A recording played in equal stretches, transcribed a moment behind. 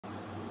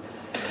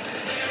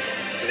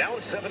Now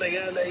at 7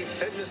 a.m., a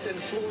fitness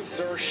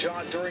influencer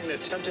shot during an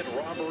attempted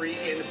robbery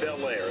in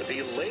Bel Air.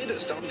 The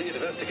latest on the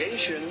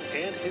investigation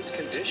and his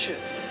condition.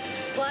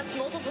 Plus,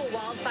 multiple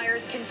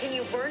wildfires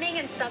continue burning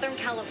in Southern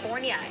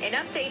California. An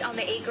update on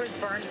the acres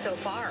burned so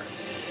far.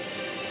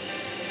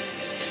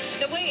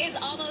 The wait is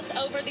almost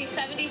over. The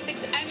 76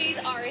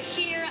 Emmys are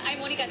here. I'm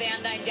Monica de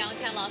Anda in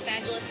downtown Los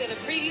Angeles. We have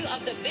a preview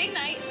of the big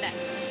night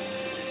next.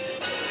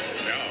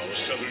 Now,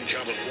 Southern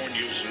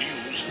California's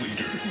news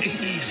leader,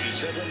 KABC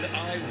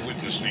 7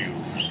 Eyewitness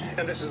News.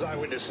 And this is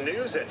Eyewitness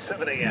News at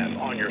 7 a.m.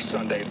 on your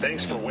Sunday.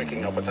 Thanks for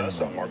waking up with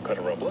us. I'm Mark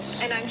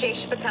Robles. And I'm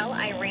Jaysha Patel.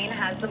 Irene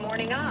has the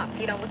morning off.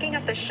 You know, looking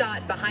at the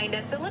shot behind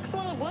us, it looks a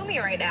little gloomy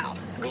right now.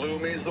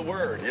 Gloomy is the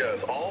word,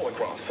 yes, all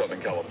across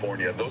Southern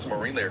California. Those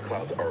marine layer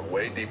clouds are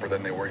way deeper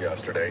than they were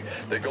yesterday.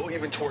 They go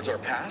even towards our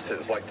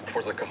passes, like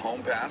towards the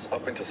Cajon Pass,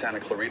 up into Santa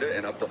Clarita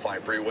and up the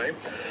 5 freeway.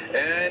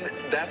 And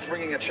that's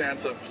bringing a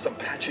chance of some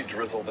patchy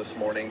drizzle this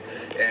morning,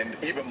 and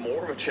even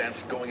more of a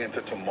chance going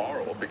into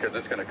tomorrow, because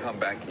it's going to come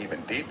back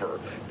even deeper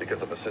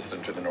because of a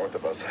system to the north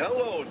of us.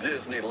 Hello,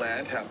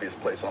 Disneyland,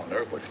 happiest place on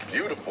earth. Looks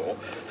beautiful.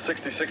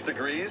 66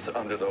 degrees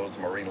under those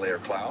marine layer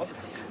clouds.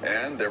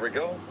 And there we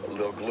go, a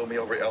little gloomy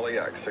over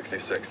LAX,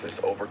 66,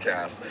 this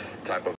overcast type of